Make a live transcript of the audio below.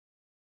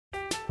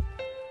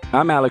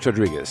I'm Alex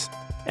Rodriguez.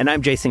 And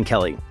I'm Jason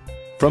Kelly.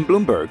 From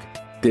Bloomberg,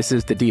 this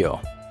is The Deal.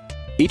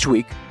 Each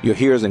week, you'll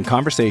hear us in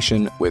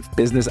conversation with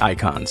business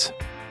icons.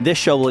 This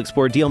show will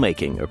explore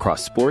deal-making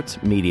across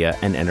sports, media,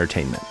 and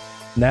entertainment.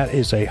 That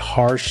is a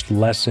harsh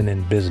lesson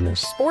in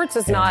business. Sports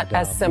is not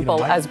as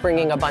simple as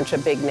bringing a bunch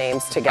of big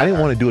names together. I didn't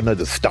want to do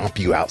another stomp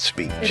you out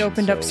speech. It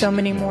opened up so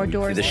many more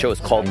doors. The show is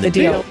called The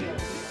Deal.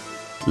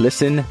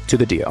 Listen to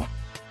The Deal.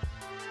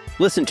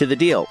 Listen to The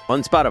Deal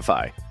on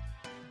Spotify.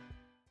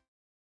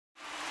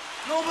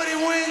 Nobody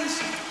wins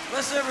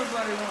unless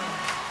everybody wins.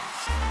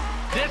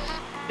 This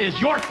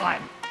is your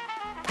time.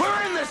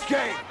 We're in this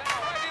game.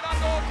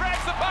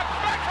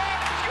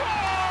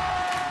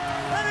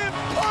 An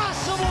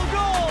impossible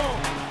goal.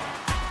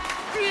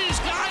 These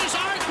guys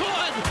are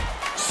good.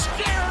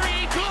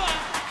 Scary good.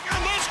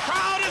 And this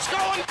crowd is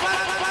going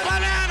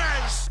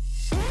bananas.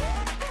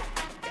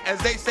 As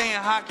they say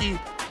in hockey,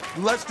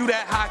 let's do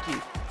that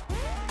hockey.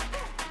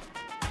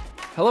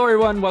 Hello,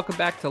 everyone. Welcome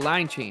back to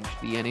Line Change,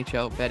 the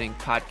NHL betting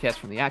podcast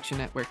from the Action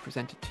Network,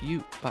 presented to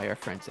you by our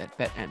friends at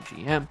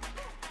BetMGM.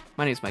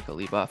 My name is Michael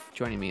Leboff.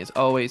 Joining me, as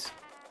always,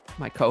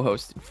 my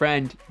co-host and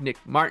friend, Nick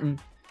Martin.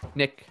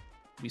 Nick,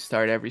 we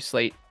start every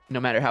slate, no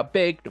matter how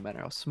big, no matter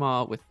how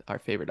small, with our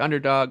favorite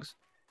underdogs.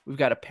 We've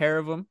got a pair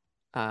of them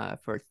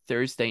for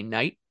Thursday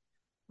night,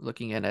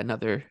 looking at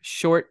another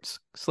short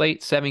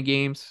slate, 7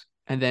 games,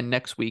 and then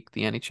next week,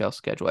 the NHL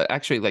schedule.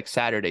 Actually, like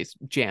Saturday's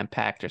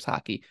jam-packed. There's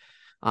hockey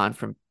on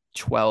from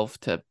 12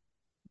 to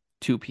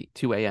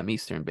 2 a.m.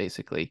 Eastern,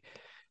 basically.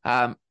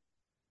 But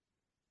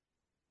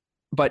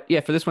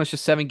yeah, for this one, it's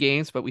just 7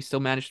 games, but we still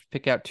managed to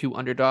pick out 2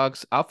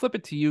 underdogs. I'll flip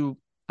it to you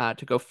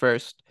to go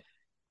first,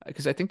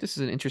 because I think this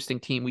is an interesting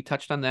team. We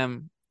touched on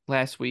them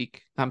last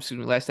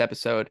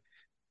episode.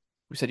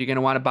 We said you're going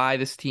to want to buy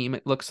this team.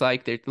 It looks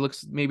like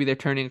maybe they're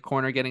turning a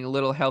corner, getting a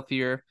little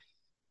healthier,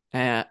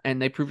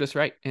 and they proved us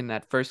right in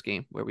that first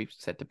game where we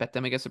said to bet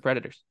them against the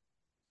Predators.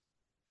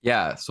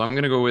 Yeah, so I'm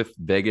going to go with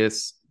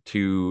Vegas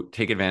to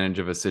take advantage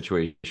of a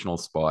situational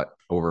spot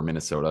over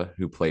Minnesota,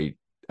 who played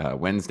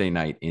Wednesday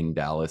night in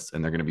Dallas,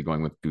 and they're going to be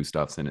going with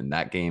Gustafsson in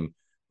that game,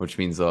 which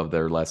means they'll have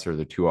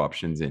the 2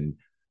 options in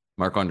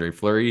Marc-Andre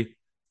Fleury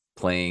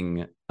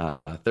playing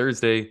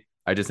Thursday.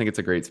 I just think it's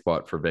a great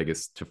spot for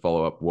Vegas to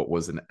follow up what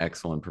was an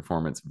excellent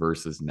performance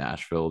versus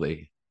Nashville.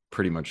 They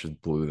pretty much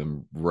just blew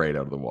them right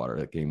out of the water.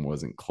 That game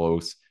wasn't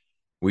close.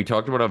 We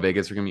talked about how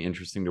Vegas are going to be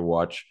interesting to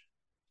watch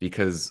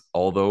because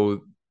although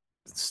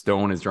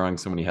Stone is drawing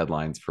so many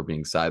headlines for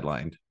being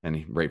sidelined,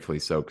 and rightfully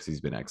so because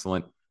he's been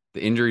excellent,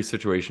 the injury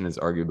situation is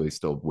arguably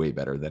still way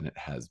better than it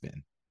has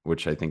been,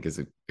 which I think is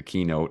a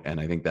keynote. And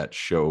I think that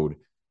showed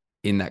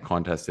in that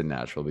contest in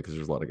Nashville because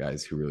there's a lot of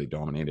guys who really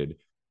dominated.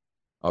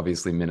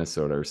 Obviously,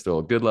 Minnesota are still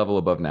a good level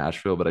above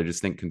Nashville, but I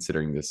just think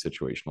considering this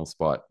situational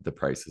spot, the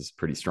price is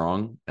pretty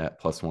strong at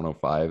plus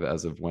 105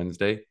 as of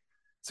Wednesday.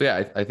 So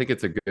yeah, I think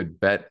it's a good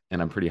bet,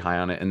 and I'm pretty high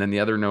on it. And then the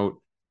other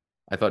note,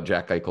 I thought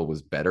Jack Eichel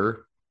was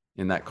better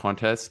in that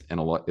contest,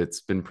 and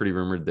it's been pretty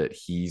rumored that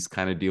he's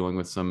kind of dealing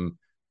with some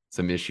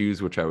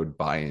issues, which I would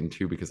buy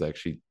into because I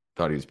actually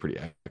thought he was pretty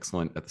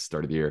excellent at the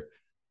start of the year.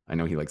 I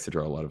know he likes to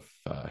draw a lot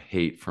of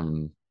hate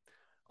from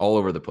all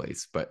over the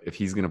place, but if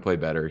he's going to play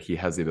better, he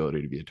has the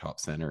ability to be a top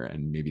center,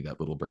 and maybe that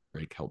little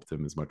break helped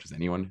him as much as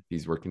anyone if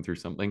he's working through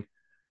something.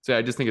 So yeah,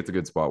 I just think it's a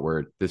good spot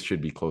where this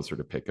should be closer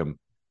to pick him,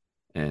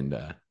 and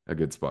a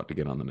good spot to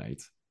get on the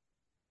nights.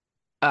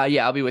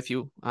 Yeah, I'll be with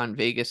you on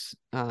Vegas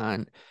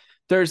on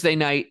Thursday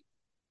night.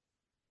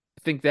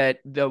 I think that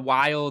the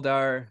Wild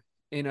are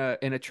in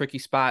a tricky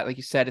spot. Like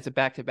you said, it's a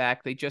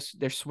back-to-back.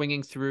 They're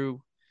swinging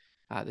through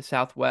the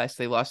Southwest.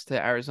 They lost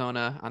to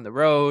Arizona on the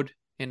road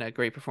in a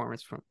great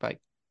performance by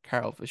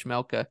Karl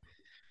Vizmelka.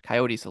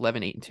 Coyotes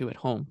 11-8-2 at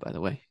home, by the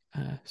way.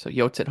 So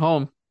Yotes at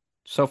home,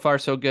 so far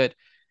so good.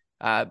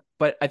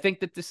 But I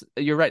think that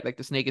you're right. Like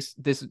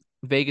this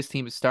Vegas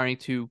team is starting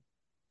to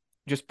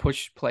just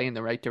push play in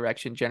the right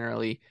direction.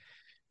 Generally,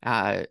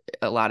 a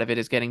lot of it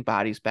is getting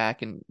bodies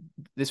back, and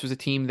this was a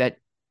team that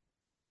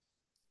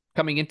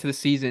coming into the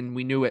season,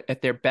 we knew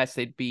at their best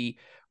they'd be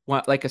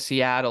like a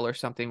Seattle or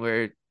something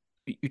where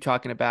you're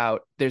talking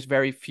about there's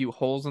very few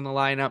holes in the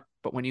lineup,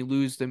 but when you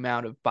lose the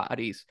amount of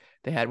bodies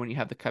they had, when you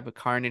have the type of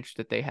carnage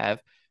that they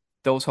have,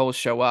 those holes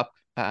show up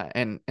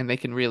and they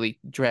can really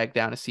drag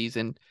down a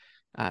season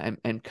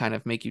and kind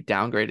of make you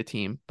downgrade a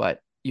team.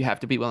 But you have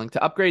to be willing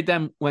to upgrade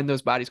them when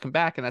those bodies come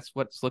back, and that's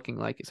what's looking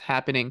like is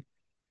happening.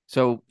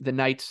 So the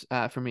Knights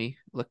for me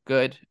look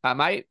good.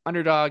 My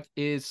underdog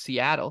is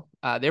Seattle.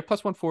 They're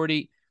plus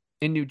 140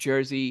 in New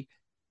Jersey.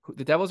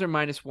 The Devils are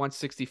minus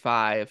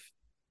 165.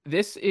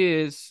 This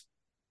is,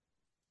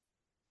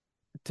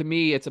 to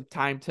me, it's a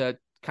time to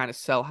kind of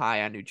sell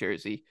high on New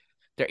Jersey.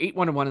 They're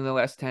 8-1-1 in the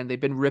last 10. They've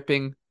been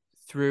ripping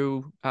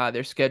through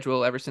their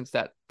schedule ever since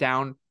that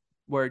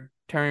downward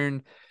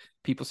turn.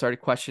 People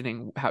started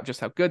questioning how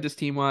good this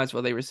team was.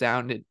 Well, they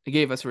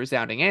gave us a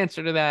resounding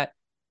answer to that.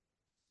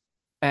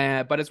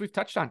 But as we've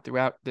touched on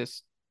throughout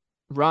this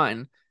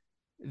run,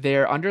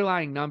 their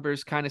underlying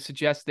numbers kind of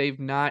suggest they've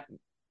not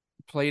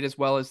played as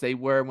well as they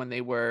were when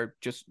they were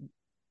just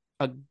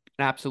an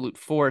absolute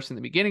force in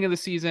the beginning of the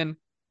season.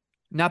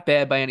 Not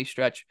bad by any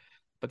stretch,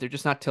 but they're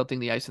just not tilting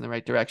the ice in the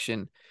right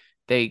direction.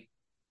 They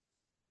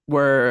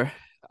were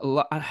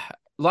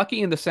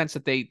lucky in the sense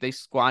that they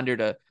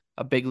squandered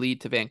a big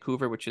lead to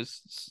Vancouver, which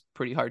is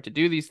pretty hard to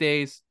do these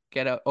days.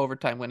 Get an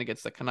overtime win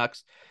against the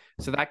Canucks.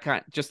 So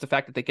that just the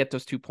fact that they get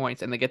those 2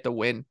 points and they get the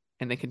win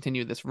and they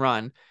continue this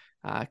run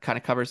kind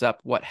of covers up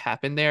what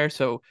happened there.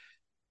 So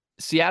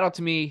Seattle,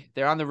 to me,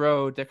 they're on the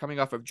road. They're coming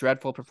off a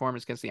dreadful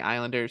performance against the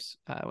Islanders,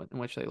 in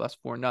which they lost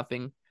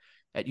 4-0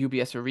 at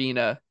UBS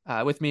Arena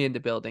with me in the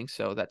building.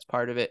 So that's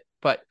part of it.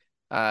 But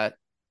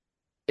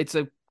it's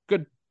a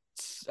good,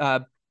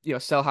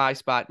 sell high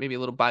spot, maybe a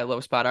little buy low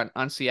spot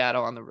on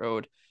Seattle on the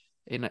road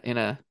in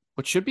a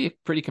what should be a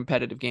pretty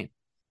competitive game.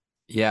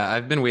 Yeah,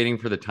 I've been waiting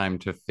for the time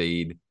to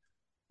fade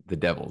the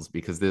Devils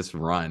because this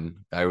run,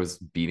 I was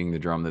beating the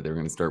drum that they were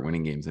going to start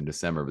winning games in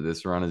December, but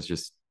this run is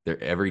just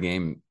every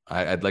game.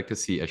 I'd like to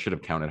see, I should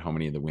have counted how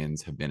many of the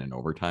wins have been in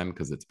overtime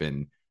because it's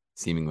been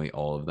seemingly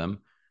all of them.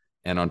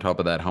 And on top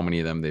of that, how many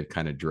of them they've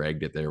kind of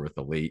dragged it there with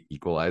a late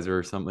equalizer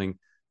or something.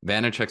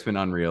 Vanacek's been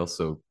unreal,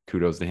 so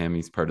kudos to him.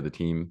 He's part of the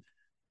team.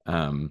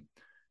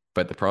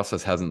 But the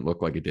process hasn't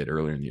looked like it did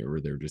earlier in the year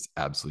where they were just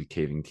absolutely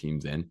caving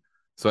teams in.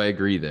 So I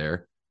agree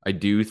there. I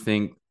do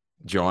think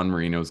John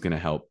Marino is going to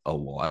help a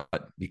lot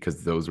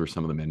because those were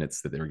some of the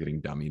minutes that they were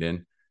getting dummied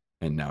in.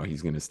 And now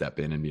he's going to step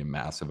in and be a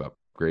massive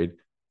upgrade.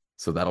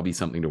 So that'll be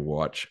something to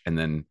watch. And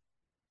then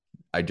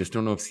I just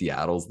don't know if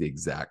Seattle's the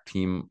exact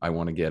team I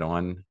want to get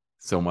on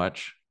so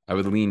much. I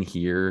would lean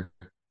here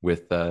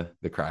with the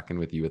Kraken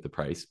with you at the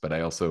price, but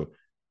I also,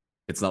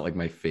 it's not like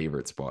my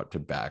favorite spot to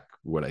back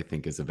what I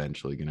think is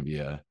eventually going to be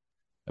a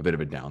bit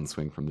of a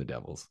downswing from the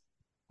Devils.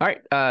 All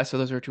right. So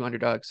those are 2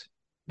 underdogs.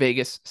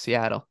 Vegas,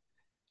 Seattle,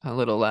 a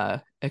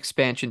little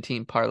expansion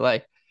team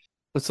parlay.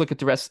 Let's look at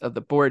the rest of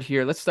the board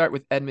here. Let's start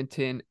with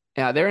Edmonton.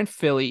 They're in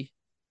Philly.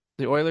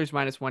 The Oilers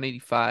minus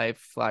 185,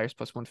 Flyers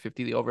plus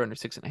 150, the over under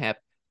 6.5.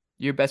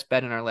 Your best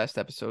bet in our last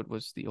episode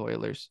was the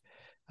Oilers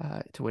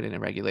to win in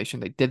regulation.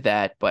 They did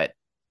that, but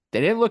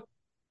they didn't look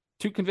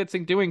too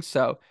convincing doing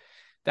so.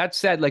 That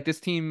said, like, this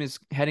team is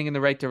heading in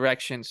the right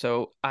direction,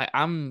 so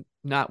I'm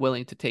not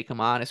willing to take them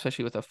on,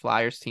 especially with a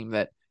Flyers team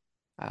that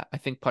I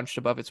think punched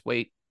above its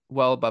weight,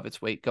 well above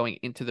its weight going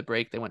into the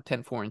break. They went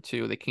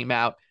 10-4-2. They came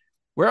out.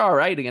 We're all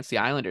right against the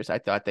Islanders. I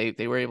thought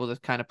they were able to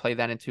kind of play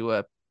that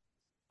into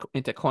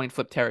coin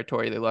flip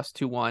territory. They lost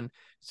 2-1.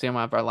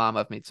 Semyon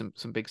Varlamov made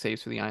some big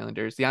saves for the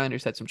Islanders. The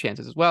Islanders had some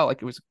chances as well.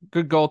 Like, it was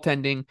good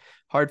goaltending,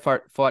 hard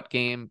fought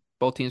game.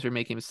 Both teams were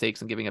making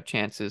mistakes and giving up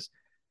chances.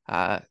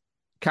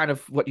 Kind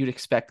of what you'd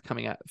expect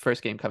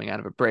first game coming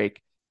out of a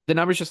break. The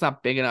number's just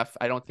not big enough,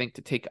 I don't think,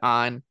 to take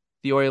on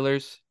the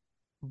Oilers,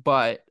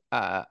 but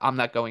I'm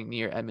not going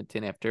near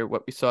Edmonton after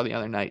what we saw the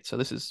other night. So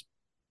this is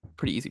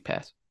pretty easy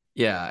pass.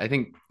 Yeah, I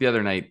think the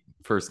other night,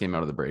 first game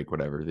out of the break,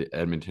 whatever, the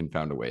Edmonton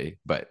found a way,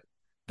 but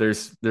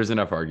there's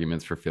enough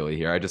arguments for Philly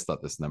here. I just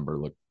thought this number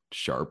looked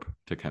sharp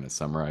to kind of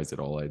summarize it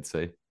all, I'd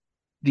say.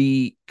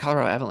 The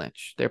Colorado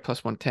Avalanche, they're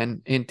plus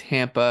 110 in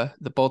Tampa.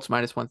 The Bolts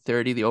minus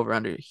 130. The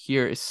over-under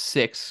here is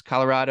 6.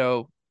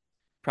 Colorado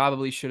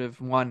probably should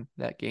have won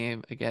that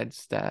game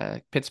against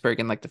Pittsburgh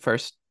in like the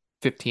first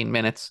 15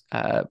 minutes,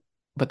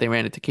 but they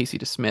ran into Casey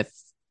DeSmith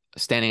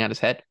standing on his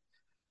head,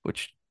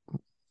 which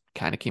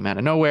kind of came out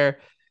of nowhere.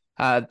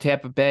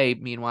 Tampa Bay,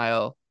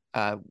 meanwhile,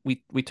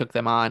 we took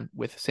them on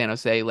with San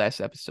Jose last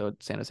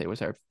episode. San Jose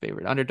was our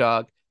favorite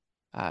underdog.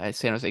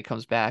 San Jose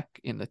comes back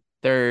in the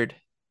third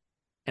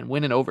and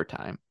win in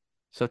overtime.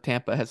 So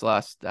Tampa has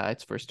lost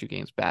its first 2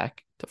 games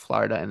back to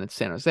Florida and then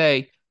San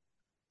Jose.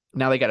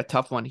 Now they got a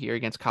tough one here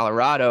against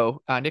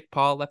Colorado. Nick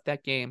Paul left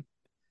that game.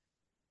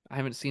 I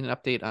haven't seen an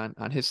update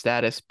on his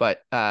status,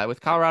 but with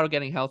Colorado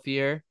getting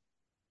healthier,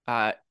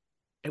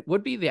 it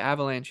would be the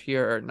Avalanche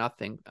here or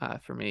nothing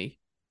for me.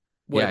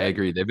 Yeah, I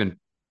agree. They've been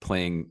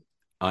playing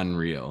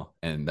unreal,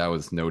 and that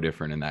was no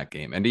different in that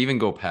game. And to even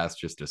go past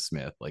just a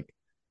Smith, like,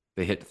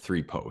 they hit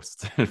 3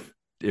 posts.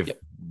 If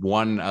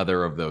one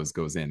other of those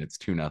goes in, it's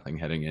 2-0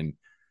 heading in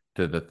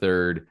to the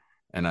third.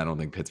 And I don't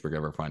think Pittsburgh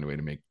ever find a way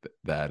to make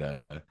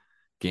that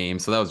game.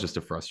 So that was just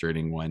a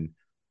frustrating one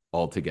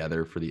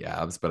altogether for the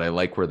Avs, but I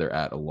like where they're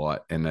at a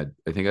lot. And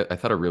I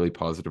thought a really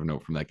positive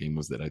note from that game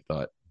was that I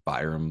thought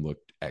Byram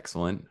looked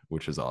excellent,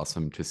 which is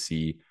awesome to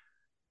see.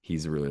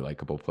 He's a really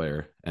likable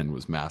player and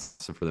was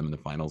massive for them in the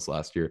finals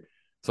last year.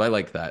 So I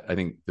like that. I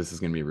think this is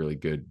going to be a really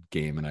good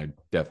game, and I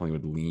definitely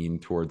would lean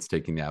towards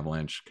taking the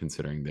Avalanche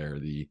considering they're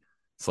the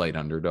slight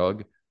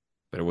underdog,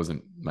 but it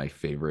wasn't my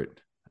favorite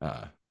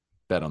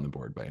bet on the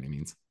board by any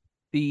means.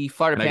 The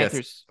Florida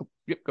Panthers.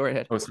 Go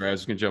ahead. Oh, sorry. I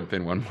was just going to jump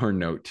in one more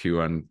note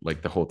too on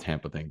like the whole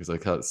Tampa thing, because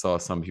I saw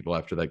some people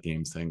after that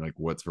game saying like,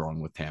 what's wrong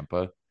with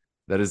Tampa?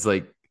 That is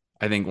like,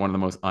 I think one of the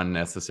most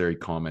unnecessary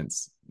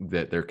comments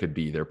that there could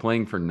be. They're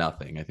playing for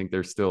nothing. I think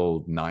they're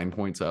still 9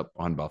 points up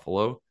on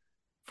Buffalo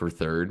for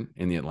third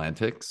in the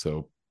Atlantic.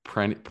 So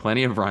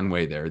plenty of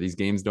runway there. These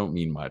games don't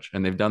mean much.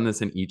 And they've done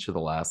this in each of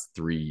the last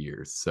 3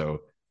 years. So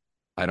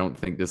I don't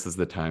think this is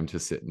the time to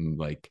sit and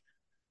like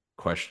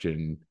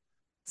question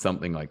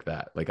something like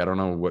that. Like, I don't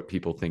know what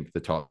people think the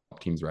top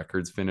teams'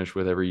 records finish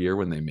with every year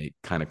when they make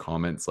kind of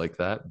comments like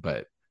that.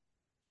 But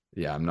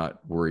yeah, I'm not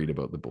worried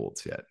about the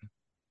Bolts yet.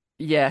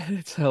 Yeah,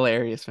 it's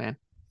hilarious, man.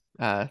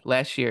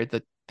 Last year,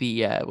 the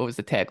what was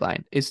the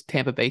tagline? Is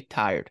Tampa Bay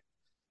tired?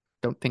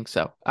 Don't think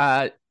so.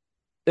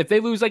 If they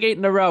lose like 8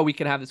 in a row, we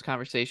can have this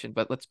conversation,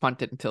 but let's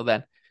punt it until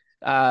then.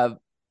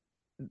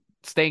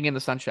 Staying in the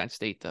Sunshine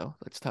State, though,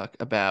 let's talk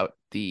about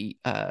the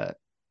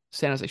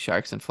San Jose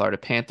Sharks and Florida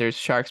Panthers.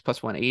 Sharks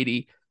plus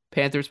 180,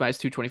 Panthers minus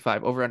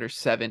 225, over under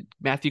 7.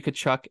 Matthew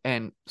Tkachuk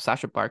and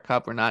Sasha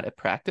Barkov were not at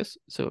practice,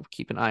 so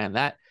keep an eye on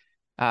that.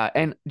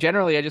 And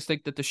generally, I just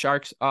think that the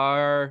Sharks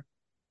are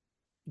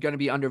going to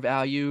be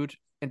undervalued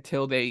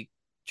until they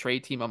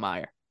trade Timo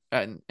Meier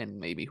and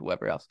maybe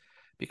whoever else,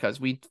 because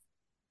we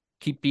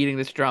keep beating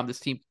this drum. This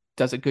team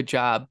does a good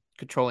job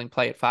controlling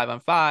play at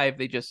 5-on-5.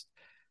 They just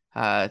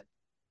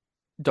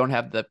don't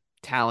have the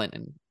talent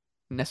and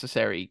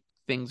necessary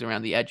things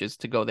around the edges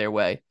to go their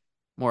way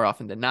more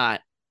often than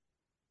not.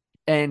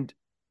 And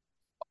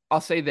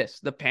I'll say this,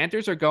 the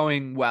Panthers are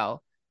going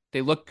well.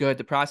 They look good.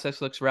 The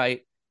process looks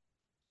right.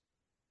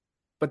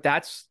 But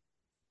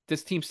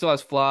this team still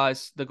has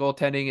flaws. The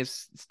goaltending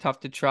is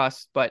tough to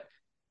trust. But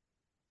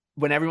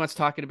when everyone's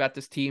talking about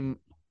this team,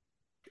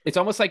 it's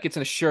almost like it's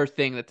a sure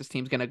thing that this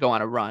team's going to go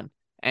on a run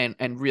and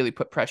really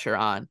put pressure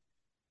on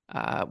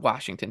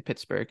Washington,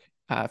 Pittsburgh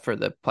for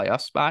the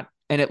playoff spot.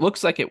 And it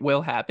looks like it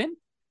will happen,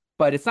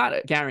 but it's not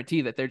a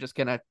guarantee that they're just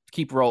going to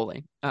keep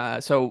rolling.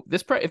 So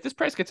if this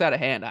price gets out of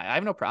hand, I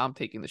have no problem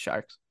taking the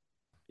Sharks.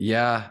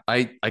 Yeah,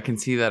 I can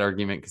see that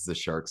argument because the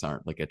Sharks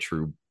aren't like a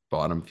true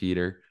bottom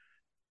feeder.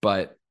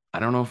 But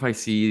I don't know if I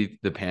see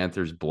the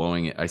Panthers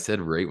blowing it. I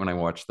said right when I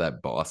watched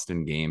that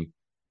Boston game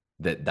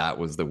that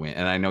was the win.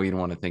 And I know you don't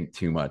want to think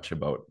too much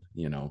about,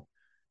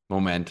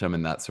 momentum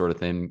and that sort of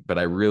thing, but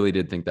I really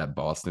did think that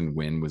Boston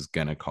win was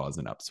going to cause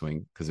an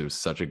upswing because it was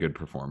such a good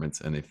performance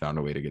and they found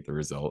a way to get the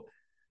result.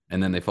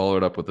 And then they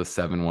followed up with a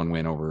 7-1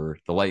 win over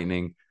the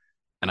Lightning.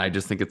 And I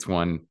just think it's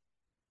one,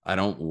 I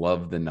don't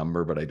love the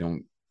number, but I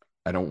don't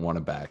want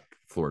to back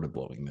Florida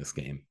blowing this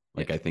game.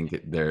 Like, I think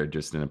they're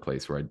just in a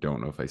place where I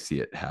don't know if I see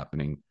it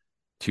happening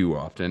too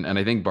often. And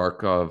I think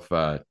Barkov,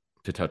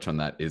 to touch on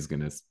that, is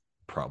going to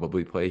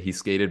probably play. He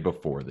skated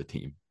before the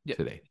team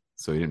today,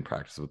 so he didn't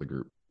practice with the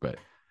group. But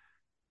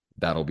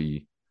that'll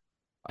be,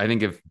 I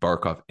think if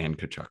Barkov and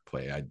Tkachuk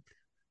play, I'd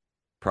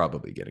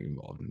probably get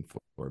involved in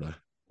Florida.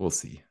 We'll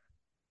see.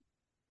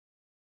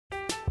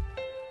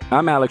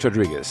 I'm Alex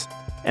Rodriguez.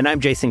 And I'm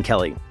Jason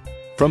Kelly.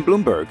 From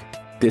Bloomberg,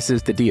 this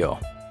is The Deal.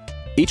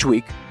 Each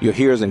week, you'll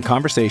hear us in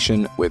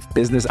conversation with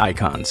business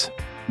icons.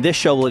 This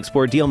show will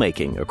explore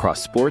deal-making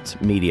across sports,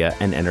 media,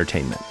 and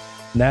entertainment.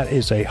 That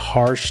is a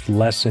harsh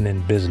lesson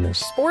in business.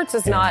 Sports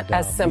is not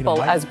as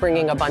simple as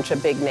bringing a bunch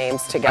of big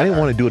names together. I didn't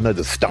want to do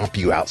another stomp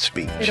you out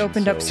speech. It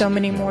opened up so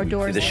many more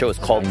doors. The show is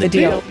called The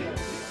Deal.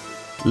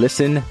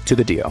 Listen to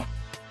The Deal.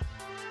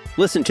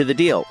 Listen to The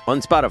Deal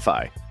on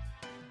Spotify.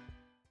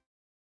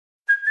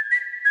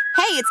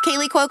 Hey, it's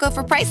Kaylee Cuoco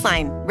for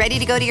Priceline. Ready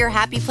to go to your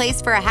happy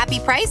place for a happy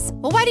price?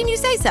 Well, why didn't you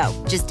say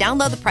so? Just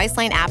download the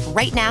Priceline app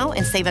right now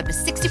and save up to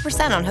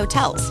 60% on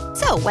hotels.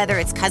 So whether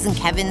it's Cousin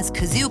Kevin's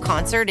Kazoo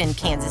Concert in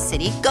Kansas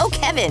City, go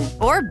Kevin,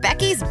 or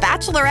Becky's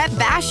Bachelorette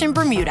Bash in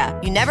Bermuda,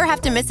 you never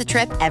have to miss a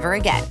trip ever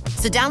again.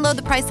 So download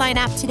the Priceline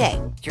app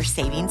today. Your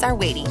savings are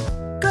waiting.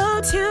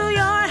 Go to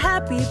your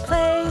happy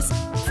place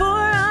for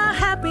a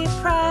happy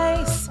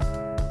price.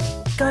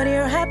 Go to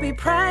your happy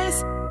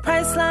price,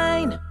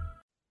 Priceline.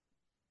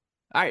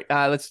 All right,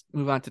 let's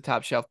move on to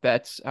Top Shelf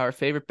Bets. Our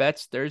favorite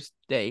bets,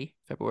 Thursday,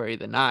 February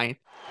the 9th.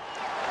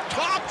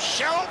 Top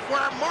Shelf,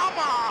 where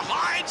Mama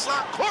hides the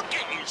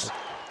cookies.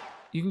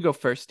 You can go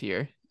first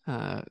here.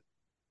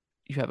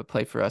 You have a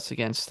play for us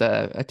against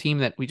a team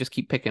that we just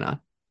keep picking on.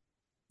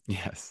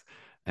 Yes,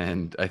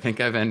 and I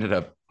think I've ended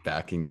up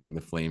backing the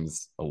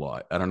Flames a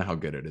lot. I don't know how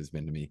good it has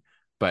been to me.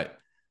 But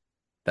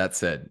that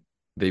said,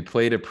 they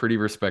played a pretty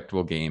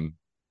respectable game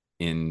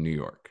in New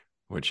York,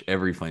 which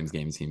every Flames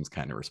game seems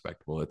kind of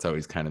respectable. It's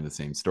always kind of the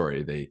same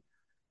story. They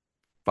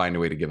find a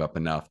way to give up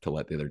enough to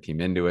let the other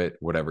team into it.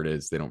 Whatever it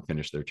is, they don't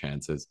finish their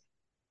chances.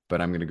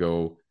 But I'm going to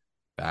go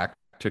back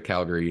to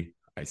Calgary.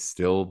 I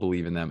still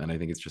believe in them, and I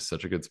think it's just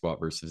such a good spot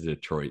versus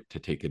Detroit to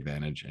take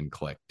advantage and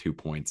collect 2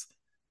 points.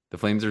 The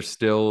Flames are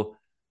still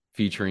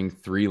featuring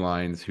 3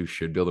 lines who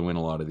should be able to win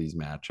a lot of these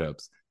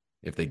matchups.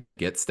 If they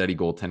get steady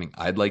goaltending,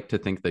 I'd like to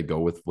think they go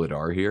with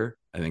Vladar here.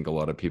 I think a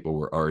lot of people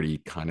were already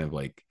kind of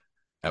like,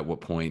 at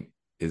what point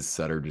is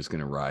Sutter just going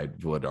to ride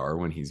Vladar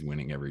when he's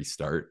winning every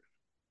start?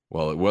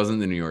 Well, it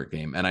wasn't the New York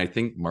game. And I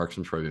think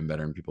Markstrom's probably been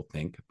better than people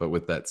think. But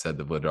with that said,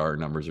 the Vladar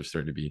numbers are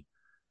starting to be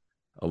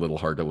a little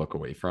hard to look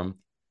away from.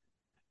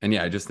 And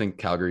yeah, I just think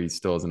Calgary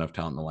still has enough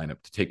talent in the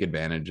lineup to take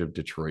advantage of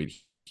Detroit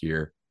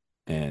here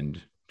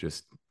and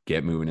just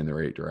get moving in the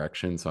right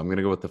direction. So I'm going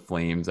to go with the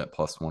Flames at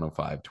plus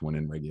 105 to win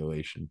in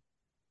regulation.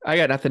 I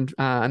got nothing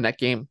on that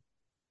game,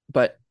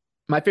 but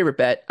my favorite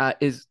bet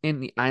is in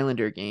the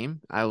Islander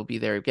game. I will be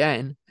there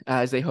again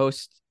as they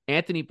host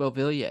Anthony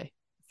Beauvillier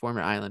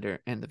former Islander,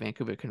 and the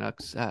Vancouver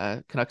Canucks.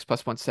 Canucks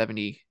plus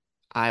 170,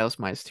 Isles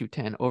minus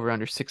 210, over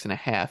under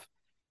 6.5.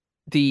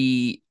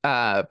 The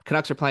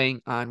Canucks are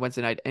playing on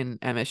Wednesday night in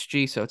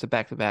MSG, so it's a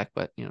back-to-back,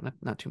 but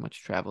not too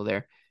much travel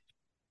there.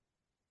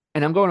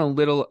 And I'm going a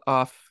little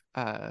off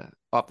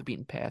the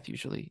beaten path.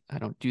 Usually I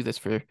don't do this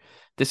for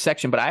this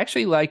section, but I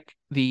actually like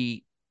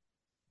the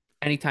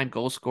anytime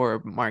goal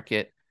scorer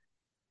market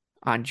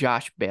on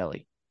Josh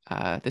Bailey.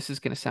 This is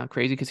going to sound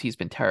crazy because he's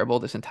been terrible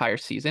this entire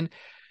season,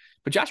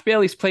 but Josh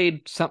Bailey's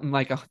played something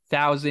like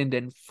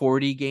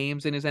 1,040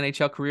 games in his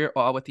NHL career,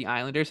 all with the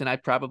Islanders, and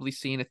I've probably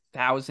seen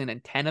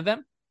 1,010 of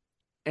them.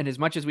 And as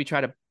much as we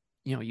try to,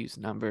 use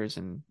numbers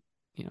and,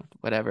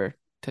 whatever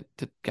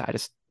to guide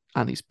us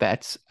on these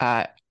bets,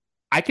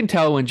 I can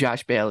tell when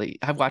Josh Bailey,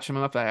 I've watched him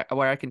enough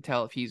where I can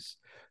tell if he's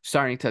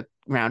starting to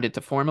round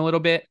into form a little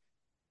bit.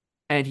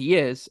 And he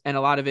is. And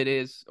a lot of it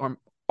is, or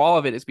all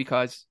of it is,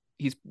 because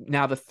he's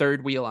now the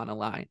third wheel on a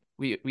line.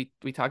 We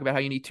talk about how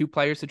you need two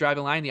players to drive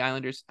a line. The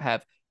Islanders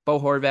have Bo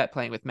Horvat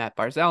playing with Matt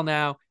Barzal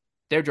now.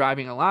 They're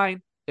driving a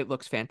line. It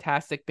looks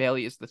fantastic.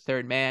 Bailey is the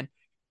third man.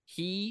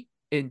 He,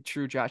 in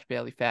true Josh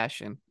Bailey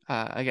fashion,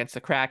 against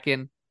the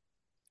Kraken,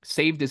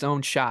 saved his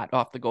own shot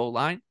off the goal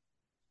line.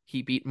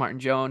 He beat Martin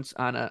Jones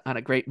on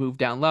a great move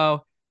down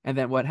low. And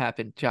then what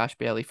happened? Josh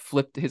Bailey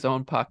flipped his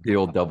own puck. The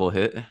old double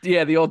hit.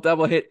 Yeah, the old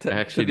double hit. I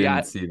actually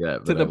didn't see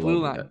that. To the blue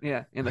line.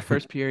 Yeah, in the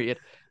first period.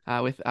 I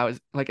was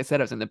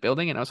in the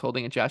building and I was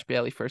holding a Josh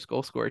Bailey first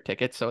goal scorer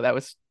ticket. So that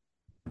was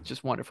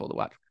just wonderful to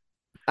watch.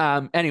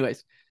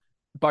 Anyways,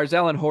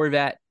 Barzal and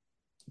Horvat,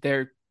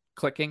 they're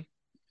clicking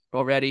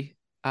already.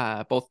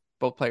 Both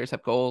players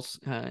have goals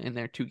in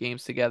their 2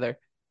 games together.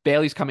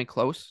 Bailey's coming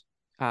close.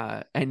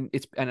 And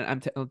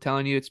I'm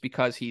telling you, it's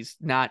because he's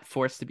not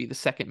forced to be the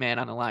second man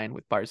on the line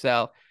with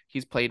Barzal.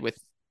 He's played with,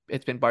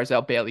 it's been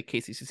Barzal, Bailey,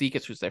 Casey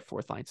Cizikas, who's their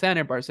 4th line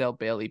center, Barzal,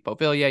 Bailey,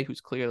 Beauvillier,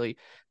 who's clearly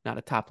not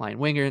a top line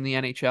winger in the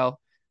NHL.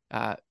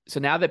 So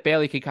now that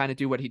Bailey can kind of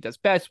do what he does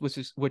best,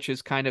 which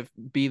is kind of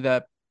be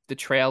the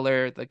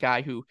trailer, the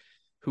guy who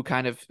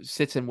kind of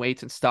sits and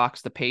waits and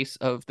stalks the pace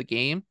of the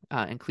game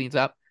and cleans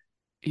up,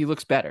 he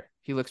looks better.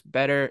 He looks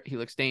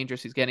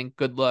dangerous. He's getting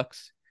good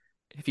looks.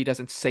 If he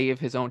doesn't save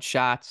his own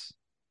shots,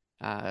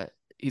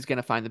 he's going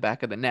to find the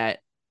back of the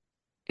net.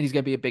 And he's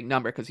going to be a big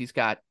number because he's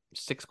got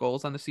 6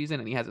 goals on the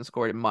season and he hasn't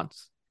scored in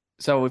months.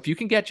 So if you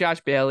can get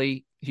Josh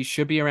Bailey, he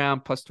should be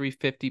around plus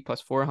 350, plus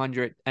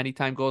 400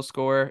 anytime goal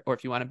scorer. Or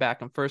if you want to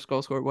back him first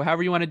goal scorer,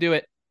 however you want to do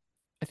it,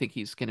 I think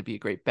he's going to be a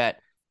great bet.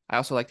 I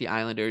also like the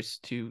Islanders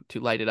to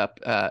light it up.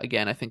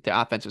 Again, I think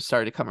the offense has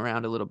started to come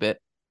around a little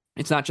bit.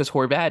 It's not just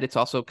Horvat, it's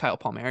also Kyle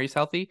Palmieri's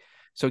healthy.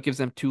 So it gives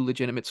them 2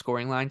 legitimate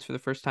scoring lines for the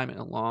first time in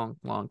a long,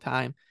 long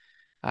time.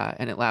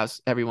 And it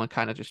allows everyone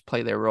kind of just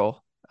play their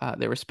role,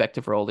 their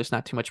respective role. There's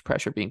not too much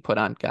pressure being put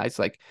on guys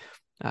like,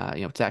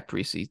 Zach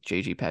Parise,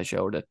 JG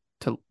Pajot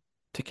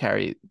to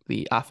carry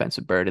the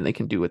offensive burden. They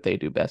can do what they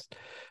do best.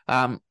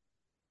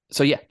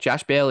 So yeah,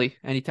 Josh Bailey,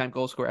 anytime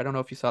goal scorer. I don't know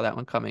if you saw that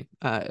one coming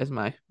as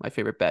my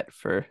favorite bet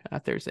for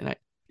Thursday night.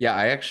 Yeah,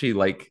 I actually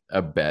like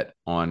a bet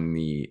on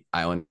the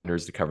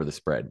Islanders to cover the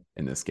spread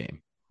in this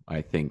game.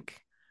 I think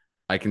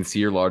I can see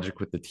your logic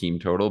with the team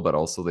total, but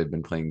also they've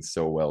been playing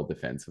so well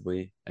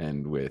defensively.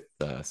 And with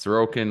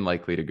Sorokin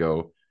likely to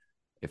go,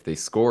 if they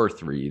score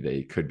 3,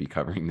 they could be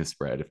covering the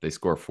spread. If they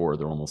score 4,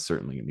 they're almost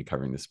certainly going to be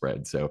covering the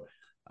spread. So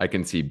I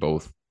can see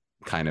both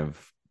kind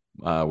of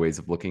ways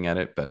of looking at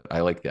it, but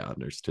I like the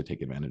Islanders to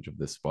take advantage of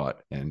this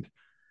spot and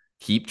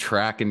keep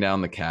tracking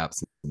down the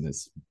Caps in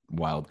this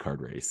wild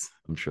card race.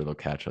 I'm sure they'll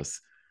catch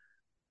us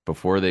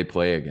before they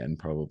play again,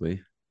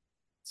 probably.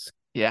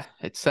 Yeah,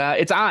 it's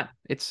on.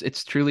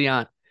 It's truly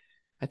on.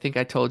 I think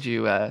I told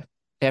you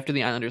after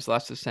the Islanders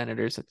lost to the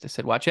Senators, I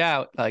said, watch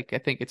out. Like, I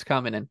think it's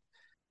coming, and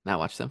now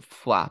watch them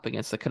flop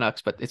against the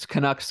Canucks. But it's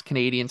Canucks,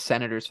 Canadians,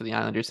 Senators for the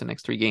Islanders the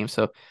next 3 games.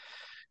 So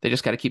they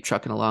just got to keep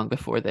trucking along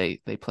before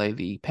they play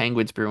the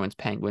Penguins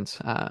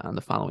on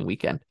the following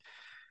weekend.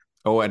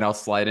 Oh, and I'll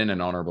slide in an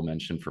honorable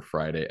mention for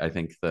Friday. I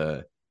think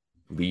the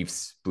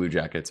Leafs Blue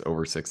Jackets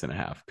over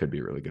 6.5 could be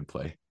a really good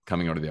play.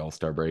 Coming out of the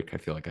All-Star break, I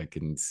feel like I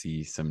can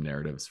see some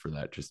narratives for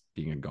that just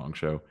being a gong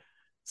show.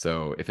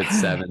 So if it's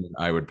 7,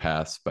 I would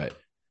pass, but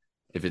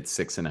if it's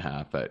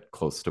 6.5 at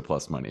close to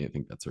plus money, I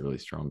think that's a really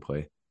strong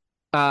play.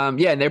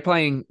 Yeah, and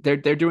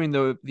they're doing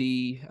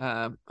the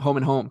home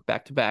and home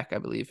back to back, I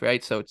believe,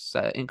 right? So it's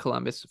in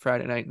Columbus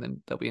Friday night, and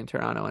then they'll be in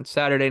Toronto on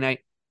Saturday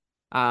night.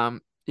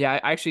 Yeah,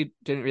 I actually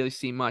didn't really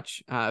see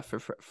much for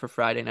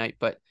Friday night,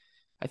 but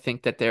I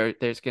think that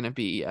there's going to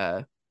be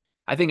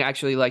I think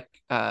actually like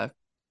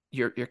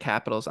your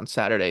Capitals on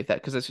Saturday, that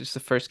because it's just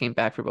the first game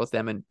back for both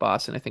them and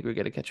Boston. I think we're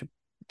going to catch a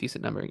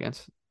decent number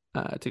against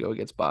to go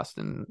against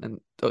Boston, and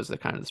those are the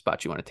kind of the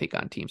spots you want to take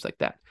on teams like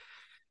that.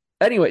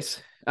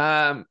 Anyways,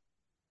 our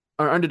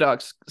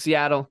underdogs: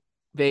 Seattle,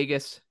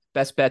 Vegas.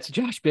 Best bets: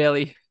 Josh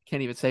Bailey.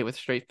 Can't even say it with a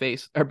straight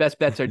face. Our best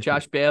bets are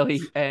Josh Bailey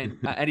and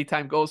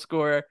anytime goal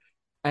scorer.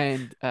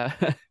 and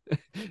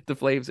the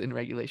Flames in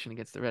regulation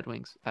against the Red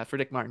Wings. For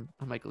Nick Martin,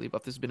 I'm Michael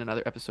Leboff. This has been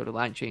another episode of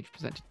Line Change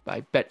presented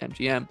by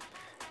BetMGM.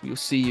 We will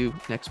see you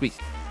next week.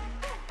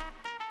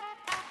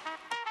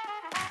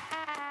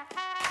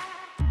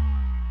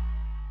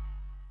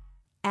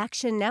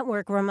 Action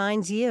Network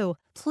reminds you,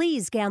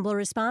 please gamble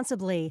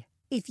responsibly.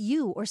 If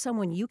you or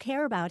someone you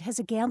care about has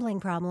a gambling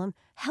problem,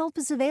 help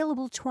is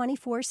available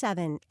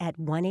 24/7 at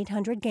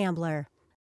 1-800-GAMBLER.